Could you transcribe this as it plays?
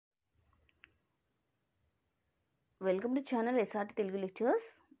Welcome to channel SRT Telugu lectures.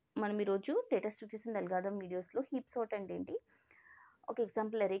 మనం ఈరోజు data structures algorithm వీడియోస్లో హీప్ సార్ట్ అంటే ఏంటి, ఒక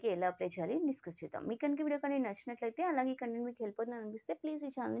ఎగ్జాంపుల్ అరేకి ఎలా అప్లై చేయాలి డిస్కస్ చేద్దాం. మీకు కనుక వీడియో కానీ నచ్చినట్లయితే, అలాగే కంటెంట్ మీకు హెల్ప్ అవుతుంది అనిపిస్తే ప్లీజ్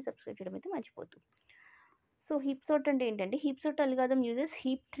ఈ ఛానల్ని సబ్స్క్రైబ్ చేయడం అయితే మర్చిపోద్దు. సో హీప్ సార్ట్ అంటే ఏంటంటే, heap sort algorithm uses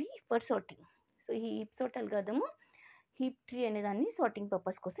heap tree for sorting. So ఈ heap sort algorithm heap tree అనే దాన్ని సార్టింగ్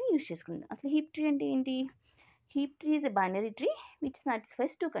పర్పస్ కోసం యూజ్ చేసుకుంది. అసలు హీప్ ట్రీ అంటే ఏంటి? Heap tree is a binary tree which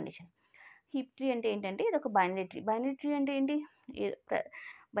satisfies two condition. Heap tree అంటే ఏంటంటే, ఇది ఒక బైనరీ ట్రీ. బైనరీ ట్రీ అంటే ఏంటి?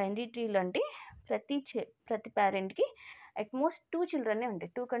 బైనరీ ట్రీలు అంటే ప్రతి పేరెంట్కి అట్మోస్ట్ 2 చిల్డ్రనే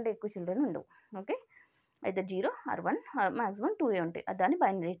ఉంటాయి. 2 కంటే ఎక్కువ చిల్డ్రన్ ఉండవు. ఓకే, అయితే 0 ఆర్ 1 మ్యాక్సిమం 2 ఉంటాయి. దాన్ని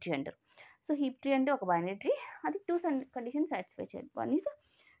బైనరీ ట్రీ అంటారు. సో హీప్ ట్రీ అంటే ఒక బైనరీ ట్రీ, అది 2 కండిషన్ సాటిస్ఫై చేయాలి. One is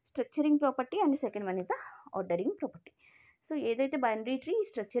structuring property and second one is the ordering property. So ఏదైతే binary tree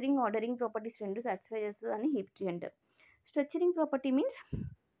structuring ordering properties రెండు సాటిస్ఫై చేస్తుంది అని హీప్ ట్రీ అంటారు. స్ట్రక్చరింగ్ ప్రాపర్టీ మీన్స్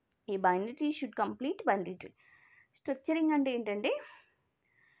ఈ binary tree should complete binary tree. Structuring అంటే ఏంటంటే,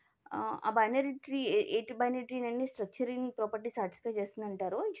 ఆ binary tree eight binary tree అన్ని structuring property satisfy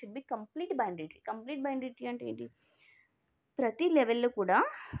చేస్తుందంటారో it should be complete binary tree. Complete binary tree అంటే ఏంటి? ప్రతి లెవెల్లో కూడా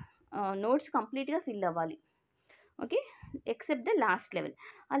నోట్స్ కంప్లీట్గా ఫిల్ అవ్వాలి. Okay, except the last level.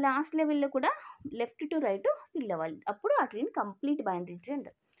 ఆ లాస్ట్ లెవెల్లో కూడా లెఫ్ట్ టు రైట్ ఫిల్ అవ్వాలి. అప్పుడు ఆ ట్రీని కంప్లీట్ బైనరీ ట్రీ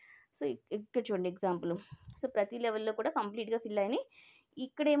అంటారు. సో ఇక్కడ చూడండి ఎగ్జాంపుల్. సో ప్రతి లెవెల్లో కూడా కంప్లీట్గా ఫిల్ అయినాయి.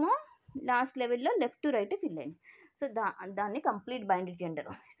 ఇక్కడేమో లాస్ట్ లెవెల్లో లెఫ్ట్ టు రైట్ ఫిల్ అయింది. సో దాన్ని కంప్లీట్ బైనరీ ట్రీ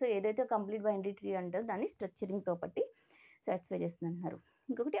అంటారు. సో ఏదైతే కంప్లీట్ బైనరీ ట్రీ అంటారో దాన్ని స్ట్రక్చరింగ్ ప్రాపర్టీ సాటిస్ఫై చేస్తుంది అంటున్నారు.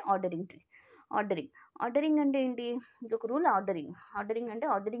 ఇంకొకటి ఆర్డరింగ్ ట్రీ. ఆర్డరింగ్ అంటే ఏంటి? ఇంకొక రూల్ ఆర్డరింగ్ అంటే,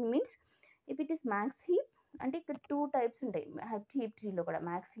 ordering means if it is max heap, అంటే ఇక్కడ 2 టైప్స్ ఉంటాయి హీప్ ట్రీలో కూడా,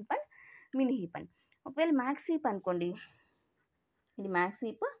 max heap and mini heap అని. ఒకవేళ మ్యాక్స్ హీప్ అనుకోండి, ఇది మ్యాక్స్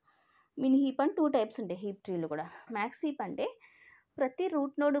హీప్, మినీ హీప్ అని 2 టైప్స్ ఉంటాయి హీప్ ట్రీలో కూడా. మ్యాక్స్ హీప్ అంటే ప్రతి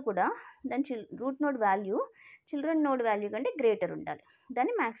రూట్ నోడ్ కూడా దాని root node value children node value కంటే గ్రేటర్ ఉండాలి,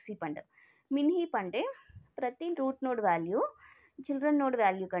 దాన్ని మ్యాక్స్ హీప్ అంటారు. మినీ హీప్ అంటే ప్రతి root node value children node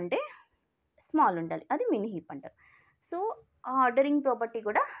value కంటే స్మాల్ ఉండాలి, అది మినీ హీప్ అంటారు. సో ఆ ఆర్డరింగ్ ప్రాపర్టీ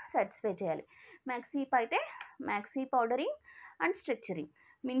కూడా సాటిస్ఫై చేయాలి. మ్యాక్స్ హీప్ అయితే max heap ordering and structuring,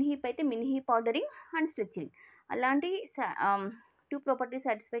 mini heap అయితే mini heap ordering and structuring. అలాంటి 2 ప్రాపర్టీస్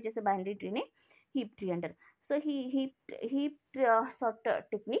సాటిస్ఫై చేసే బైనరీ ట్రీని హీప్ ట్రీ అంటారు. సో హీప్ సార్ట్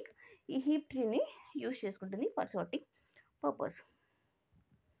టెక్నిక్ ఈ హీప్ ట్రీని యూజ్ చేసుకుంటుంది ఫర్ సార్టింగ్ పర్పస్.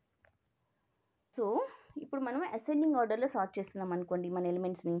 సో ఇప్పుడు మనం అసెండింగ్ ఆర్డర్లో సార్ట్ చేస్తున్నాం అనుకోండి మన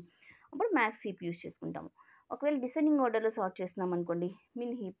ఎలిమెంట్స్ని, అప్పుడు మ్యాక్స్ హీప్ యూజ్ చేసుకుంటాము. ఒకవేళ డిసెండింగ్ ఆర్డర్లో సార్ట్ చేస్తున్నాం అనుకోండి,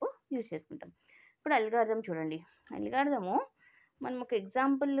 మిన్ హీప్ యూజ్ చేసుకుంటాం. ఇప్పుడు అల్గారిథం చూడండి. అల్గారిథము మనం ఒక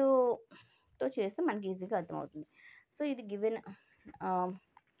ఎగ్జాంపుల్తో చేస్తే మనకి ఈజీగా అర్థమవుతుంది. సో ఇది గివెన్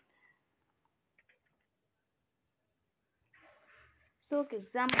సో ఒక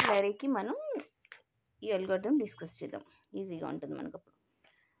ఎగ్జాంపుల్ అరేకి మనం ఈ అల్గారిథం డిస్కస్ చేద్దాం, ఈజీగా ఉంటుంది మనకు అప్పుడు.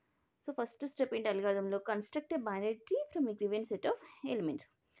 సో ఫస్ట్ స్టెప్ ఏంటి అల్గారిథంలో? Construct a binary tree from a given set of elements.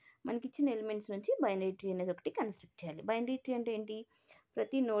 మనకి ఇచ్చిన ఎలిమెంట్స్ నుంచి బైనరీ ట్రీ అనేది ఒకటి కన్స్ట్రక్ట్ చేయాలి. బైనరీ ట్రీ అంటే ఏంటి?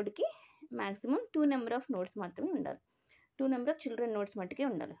 ప్రతి నోడ్కి మ్యాక్సిమం 2 నెంబర్ ఆఫ్ నోడ్స్ మాత్రమే ఉండాలి, 2 నెంబర్ ఆఫ్ చిల్డ్రన్ నోడ్స్ మట్టుకే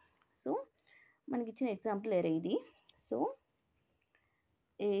ఉండాలి. సో మనకి ఇచ్చిన ఎగ్జాంపుల్ అరే ఇది. సో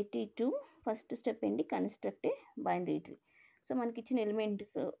 82 ఫస్ట్ స్టెప్ ఏంటి? Construct a binary tree. So మనకి ఇచ్చిన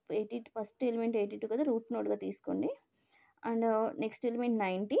ఎలిమెంట్స్ ఫస్ట్ ఎలిమెంట్ 82 కదా, రూట్ నోడ్గా తీసుకోండి. And next element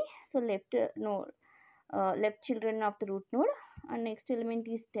 90. So left children of the root node, and next element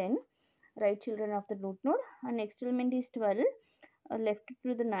is 10, right children of the root node, and next element is 12, left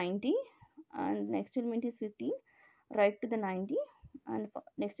to the 90, and next element is 15, right to the 90, and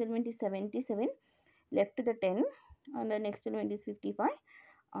next element is 77, left to the 10, and the next element is 55,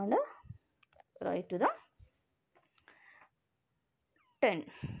 and right to the 10.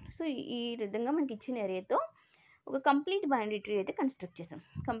 So ఈ విధంగా మనకి ఇచ్చిన ఏరియాతో ఒక complete binary tree అయితే construct చేసాం.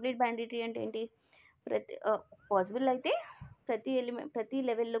 Complete binary tree అంటే ఏంటి? Possible అయితే ప్రతి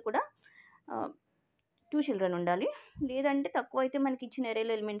లెవెల్లో కూడా 2 చిల్డ్రన్ ఉండాలి. లేదంటే తక్కువ అయితే మనకి ఇచ్చిన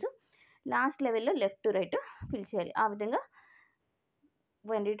ఏరియాలో ఎలిమెంట్స్ లాస్ట్ లెవెల్లో లెఫ్ట్ టు రైట్ ఫిల్ చేయాలి. ఆ విధంగా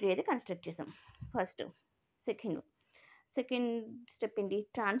బైనరీ ట్రీ అయితే కన్స్ట్రక్ట్ చేసాం ఫస్ట్. సెకండ్ స్టెప్ ఏంటి?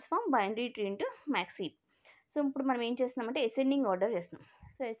 Transform binary tree into max heap. So ఇప్పుడు మనం ఏం చేస్తున్నామంటే అసెండింగ్ ఆర్డర్ చేస్తున్నాం.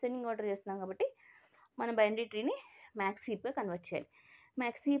 సో అసెండింగ్ ఆర్డర్ చేస్తున్నాం కాబట్టి మన బైనరీ ట్రీని మ్యాక్స్ హీప్గా కన్వర్ట్ చేయాలి.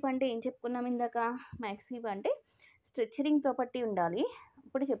 మ్యాక్స్ హీప్ అంటే ఏం చెప్పుకున్నాం ఇందాక? మ్యాక్స్ హీప్ అంటే స్ట్రక్చరింగ్ ప్రాపర్టీ ఉండాలి,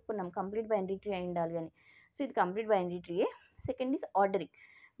 ఇప్పుడు చెప్పుకున్నాం కంప్లీట్ బైనరీ ట్రీ అయి ఉండాలి అని. సో ఇది complete binary ట్రీయే. Second is ordering.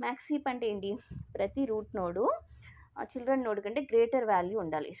 Max heap అంటే ఏంటి? ప్రతి రూట్ నోడు చిల్డ్రన్ నోడ్ కంటే గ్రేటర్ వాల్యూ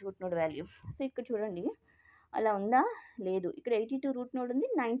ఉండాలి, రూట్ నోడ్ వాల్యూ. సో ఇక్కడ చూడండి అలా ఉందా? లేదు. ఇక్కడ 82 రూట్ నోడ్ ఉంది,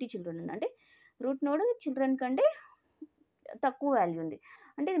 90 చిల్డ్రన్ ఉంది. అంటే రూట్ నోడ్ చిల్డ్రన్ కంటే తక్కువ వాల్యూ ఉంది,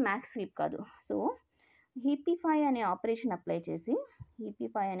 అంటే ఇది మ్యాక్స్ హీప్ కాదు. సో హీపిఫై అనే ఆపరేషన్ అప్లై చేసి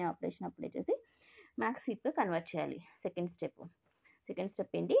మ్యాక్స్ హీప్గా కన్వర్ట్ చేయాలి. సెకండ్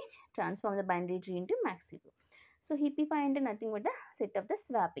స్టెప్ ఏంటి? Transform the binary tree into max heap. So హీపిఫై అంటే nothing but the set of the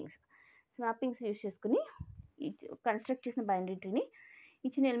స్వాపింగ్స్ use చేసుకుని కన్స్ట్రక్ట్ చేసిన బైనరీ ట్రీని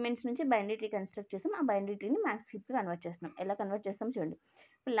ఇచ్చిన ఎలిమెంట్స్ నుంచి బైనరీ ట్రీ కన్స్ట్రక్ట్ చేస్తాం. ఆ బైనరీ ట్రీని మ్యాక్స్ హీప్గా కన్వర్ట్ చేస్తున్నాం. ఎలా కన్వర్ట్ చేస్తాం చూడండి.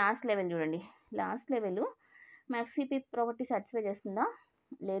 ఇప్పుడు లాస్ట్ లెవెల్ చూడండి. Last level max heap property satisfy చేస్తుందా?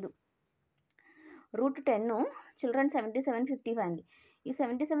 లేదు. రూట్ 10 చిల్డ్రన్ 77, 55 అండి. ఈ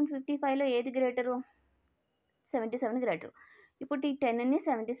 77, 55లో ఏది గ్రేటరు? 77 గ్రేటరు. ఇప్పుడు ఈ 10ని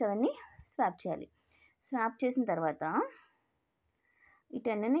 77ని స్వాప్ చేయాలి. స్వాప్ చేసిన తర్వాత ఈ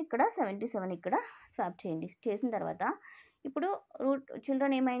 10ని ఇక్కడ 77 ఇక్కడ స్వాప్ చేయండి. చేసిన తర్వాత ఇప్పుడు రూట్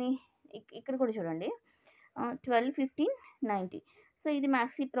చిల్డ్రన్ ఏమైనాయి? ఇక్కడ కూడా చూడండి 12, 15, 90. సో ఇది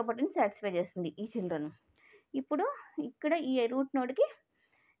మ్యాక్స్ హీప్ ప్రాపర్టీని సాటిస్ఫై చేస్తుంది ఈ చిల్డ్రన్. ఇప్పుడు ఇక్కడ ఈ రూట్ నోడ్కి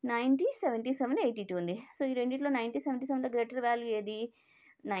 90, 77, 82 ఉంది. సో ఈ రెండిట్లో 90, 77లో గ్రేటర్ వాల్యూ ఏది?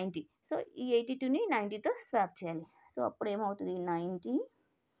 90. సో ఈ 82ని 90తో స్వాప్ చేయాలి. సో అప్పుడు ఏమవుతుంది? 90,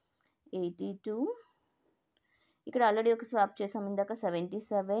 82, ఇక్కడ ఆల్రెడీ ఒక స్వాప్ చేసాం ఇందాక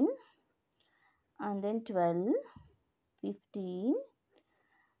 77 అండ్ దెన్ 12, 15,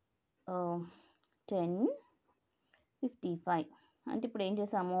 10, 55. అంటే ఇప్పుడు ఏం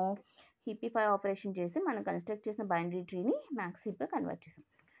చేసాము? హీపిఫై ఆపరేషన్ చేసి మనం కన్స్ట్రక్ట్ చేసిన బైనరీ ట్రీని మ్యాక్స్ హీప్గా కన్వర్ట్ చేసాం.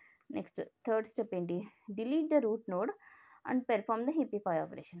 నెక్స్ట్ థర్డ్ స్టెప్ ఏంటి? Delete the root node and perform the హీపిఫై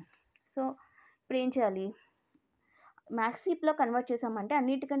operation. So ఇప్పుడు ఏం చేయాలి? మ్యాక్స్ హీప్లో కన్వర్ట్ చేసామంటే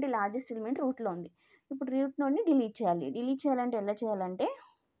అన్నిటికంటే లార్జెస్ట్ ఎలిమెంట్ రూట్లో ఉంది. ఇప్పుడు రూట్ నోడ్ని డిలీట్ చేయాలి. డిలీట్ చేయాలంటే ఎలా చేయాలంటే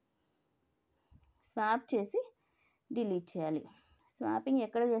స్వాప్ చేసి డిలీట్ చేయాలి. స్వాపింగ్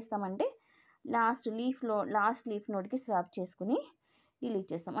ఎక్కడ చేస్తామంటే లాస్ట్ లీఫ్ నోడ్కి స్వాప్ చేసుకుని డిలీట్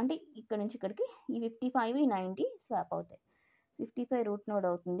చేస్తాం. అంటే ఇక్కడ నుంచి ఇక్కడికి ఈ 55, 90 స్వాప్ అవుతాయి. 55 రూట్ నోడ్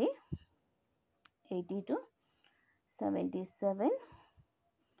అవుతుంది. 82, 77,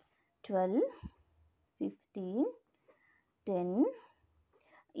 12, 15, 10.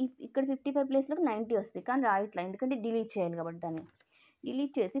 ఇక్కడ 55 ప్లేస్లోకి 90 వస్తుంది, కానీ రాయట్లా ఎందుకంటే డిలీట్ చేయాలి కాబట్టి. దాన్ని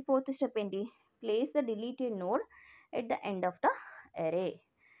డిలీట్ చేసి ఫోర్త్ స్టెప్ ఏంటి? Place the deleted node at the end of the ఎరే.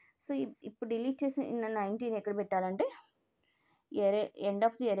 So ఇప్పుడు డిలీట్ చేసి 90ని ఎక్కడ పెట్టాలంటే ఎండ్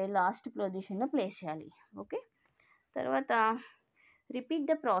ఆఫ్ ది ఎరే లాస్ట్ పొజిషన్లో ప్లేస్ చేయాలి. ఓకే. తర్వాత repeat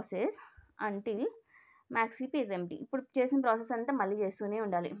the process until max heap is empty. ఇప్పుడు చేసిన ప్రాసెస్ అంతా మళ్ళీ చేస్తూనే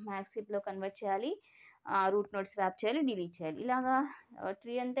ఉండాలి. మ్యాక్స్ హీప్లో కన్వర్ట్ చేయాలి, రూట్ నోడ్ స్వాప్ చేయాలి, డిలీట్ చేయాలి. ఇలాగా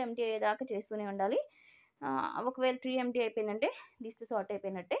ట్రీ అంతా ఎంప్టీ అయ్యేదాకా చేస్తూనే ఉండాలి. ఒకవేళ ట్రీ ఎంప్టీ అయిపోయిందంటే లిస్ట్ సార్ట్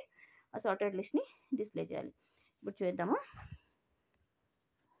అయిపోయినట్టే. ఆ సార్టెడ్ లిస్ట్ని డిస్ప్లే చేయాలి. ఇప్పుడు చూద్దామా.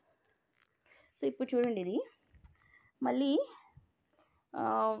 సో ఇప్పుడు చూడండి, ఇది మళ్ళీ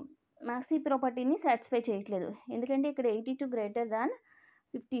మ్యాక్స్ హీప్ ప్రాపర్టీని సాటిస్ఫై చేయట్లేదు. ఎందుకంటే ఇక్కడ 82 గ్రేటర్ దాన్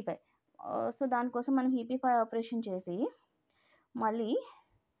 55. సో దానికోసం మనం హీపిఫై ఆపరేషన్ చేసి మళ్ళీ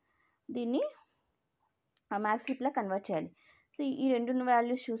దీన్ని మ్యాక్స్ హీప్లో కన్వర్ట్ చేయాలి. సో ఈ రెండు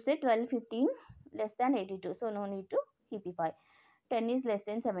వాల్యూస్ చూస్తే 12, 15 less than 82. So no need to హీపిఫై. 10 is less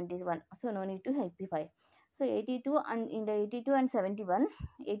than 71. So no need to hipify. So 82 and in the 82 and 71,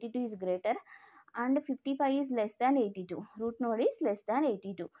 82 is greater and 55 is less than 82. Root node is less than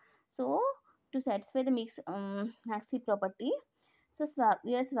 82. So to satisfy the max heap property, so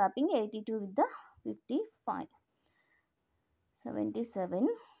we are swapping 82 with the 55. 77,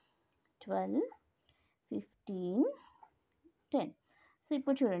 12, 15, 10. So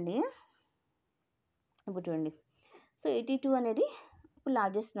ఇప్పుడు చూడండి. So 82 అనేది ఇప్పుడు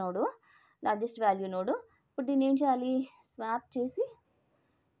largest value node. ఇప్పుడు దీన్ని ఏం చేయాలి? Swap చేసి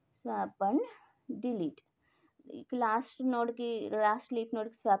swap and delete. Last leaf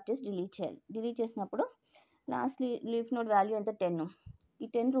నోడ్కి స్వాప్ చేసి డిలీట్ చేయాలి. డిలీట్ చేసినప్పుడు లాస్ట్ లీఫ్ నోడ్ వాల్యూ ఎంత? 10. ఈ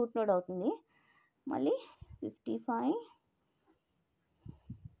 10 రూట్ నోడ్ అవుతుంది. మళ్ళీ 55,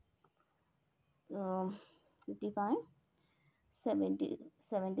 70,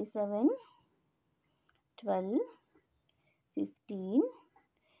 77, 12, 15.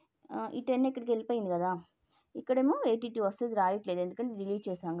 ఈ 10 ఇక్కడికి వెళ్ళిపోయింది కదా. ఇక్కడేమో 82 వస్తుంది, రాయట్లేదు ఎందుకంటే డిలీట్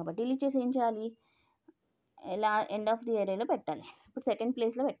చేసాం కాబట్టి. డిలీట్ చేసి ఏం చేయాలి? ఎండ్ ఆఫ్ ది ఏరియాలో పెట్టాలి. ఇప్పుడు సెకండ్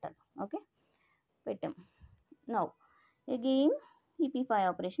ప్లేస్లో పెట్టాలి. ఓకే, పెట్టాం. నౌ అగైన్ హీపిఫై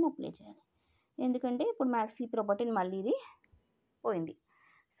ఆపరేషన్ అప్లై చేయాలి. ఎందుకంటే ఇప్పుడు మ్యాక్స్ హీప్ ప్రాపర్టీని మళ్ళీ ఇది పోయింది.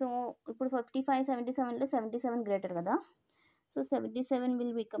 సో ఇప్పుడు 55, 77లో 77 గ్రేటర్ కదా. So 77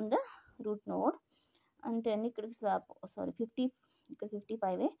 will become the root node and 10 ఇక్కడికి స్వాప్ 50 ఇక్కడ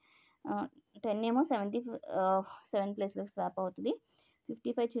 55. 10 ఏమో 77 ప్లేస్లోకి స్వాప్ అవుతుంది.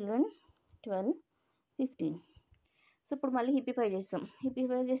 55 చిల్డ్రన్ 12, 15. సో ఇప్పుడు మళ్ళీ హీపిఫై చేస్తాం.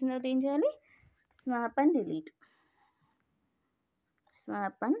 హీపిఫై చేసిన తర్వాత ఏం చేయాలి? Swap and delete.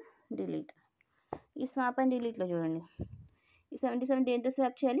 ఈ స్వాప్ అండ్ డిలీట్లో చూడండి, ఈ 77 దేంతో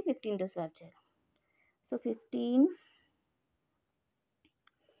స్వాప్ చేయాలి, 15తో స్వాప్ చేయాలి. సో 15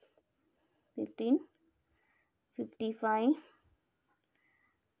 55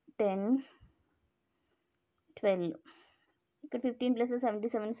 10 12. ఇక్కడ 15 ప్లస్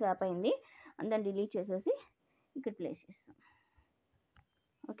 77 స్వాప్ అయింది, దాన్ని డిలీట్ చేసేసి ఇక్కడ ప్లేస్ చేస్తాం.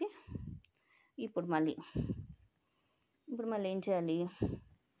 ఓకే, ఇప్పుడు మళ్ళీ ఏం చేయాలి,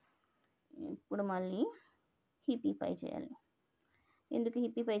 ఇప్పుడు మళ్ళీ హీపీఫై చేయాలి. ఎందుకు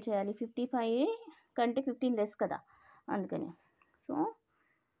హీపీఫై చేయాలి, 55 కంటే 15 లెస్ కదా, అందుకని. సో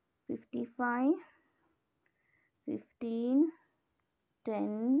 55 15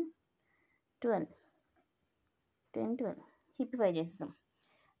 10 12 హీపీఫై చేస్తాం.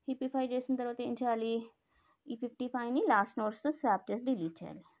 హీపీఫై చేసిన తర్వాత ఏం చేయాలి, ఈ 55ని లాస్ట్ నోట్స్తో స్వాప్ చేసి డిలీట్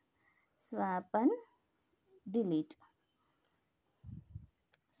చేయాలి. Swap and delete.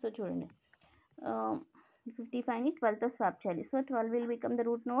 సో చూడండి, 55ని 12తో స్వాప్ చేయాలి. So 12 will become the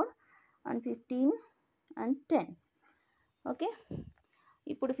root node and 15 and 10. Okay,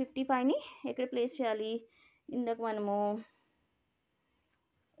 ఇప్పుడు 55ని ఎక్కడ ప్లేస్ చేయాలి, ఇందాక మనము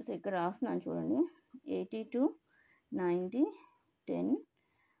సో ఇక్కడ రాస్తున్నాను చూడండి, 82 90 10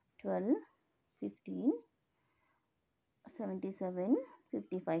 12 15 77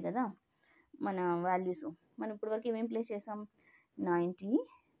 55 కదా మన వాల్యూస్. మనం ఇప్పటివరకు ఏమేమి ప్లేస్ చేసాం, 90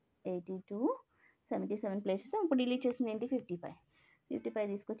 82 77 ప్లేస్ చేసాం. ఇప్పుడు డిలీట్ చేసింది ఏంటి, 55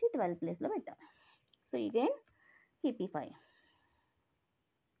 తీసుకొచ్చి 12 ప్లేస్లో పెట్టాం. So again హీపీఫై.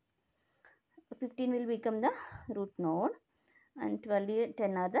 15 will become the root node and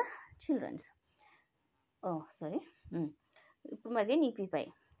 10 are the children's. ఇప్పుడు మరి హీపీఫై,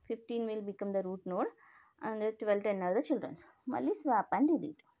 15 will become the root node and 10 are the children's. మళ్ళీ స్వాప్ అండ్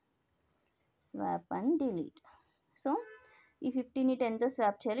డిలీట్. సో ఈ 15ని 10తో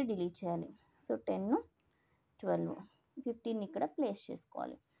స్వాప్ చేయాలి, డిలీట్ చేయాలి. సో 10 12 15ని ఇక్కడ ప్లేస్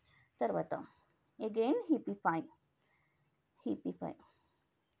చేసుకోవాలి. తర్వాత అగైన్ హీపీఫై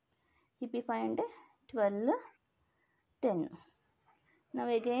అంటే 12 10.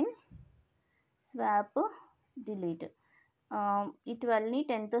 Now again swap delete. ఈ 12ని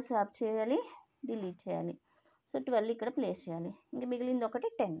 10తో స్వాప్ చేయాలి, డిలీట్ చేయాలి. సో 12 ఇక్కడ ప్లేస్ చేయాలి, ఇంకా మిగిలింది ఒకటి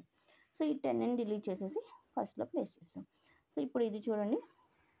 10. సో ఈ 10ని డిలీట్ చేసేసి ఫస్ట్లో ప్లేస్ చేస్తాం. సో ఇప్పుడు ఇది చూడండి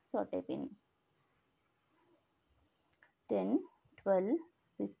సార్ట్ అయిపోయింది. 10 12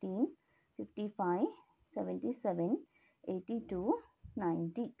 15 55 77 82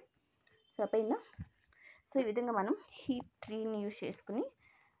 90 సార్ట్ అయిందా. సో ఈ విధంగా మనం హీప్ ట్రీని యూజ్ చేసుకుని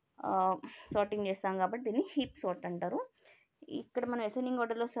సార్టింగ్ చేస్తాం కాబట్టి దీన్ని హీప్ సార్ట్ అంటారు. ఇక్కడ మనం అసెండింగ్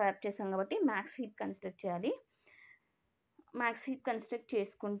ఆర్డర్లో స్వాప్ చేస్తాం కాబట్టి మ్యాక్స్ హీప్ కన్స్ట్రక్ట్ చేయాలి. మ్యాక్స్ హీప్ కన్స్ట్రక్ట్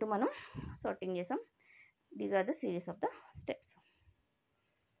చేసుకుంటూ మనం సార్టింగ్ చేసాం. These are the series of the steps.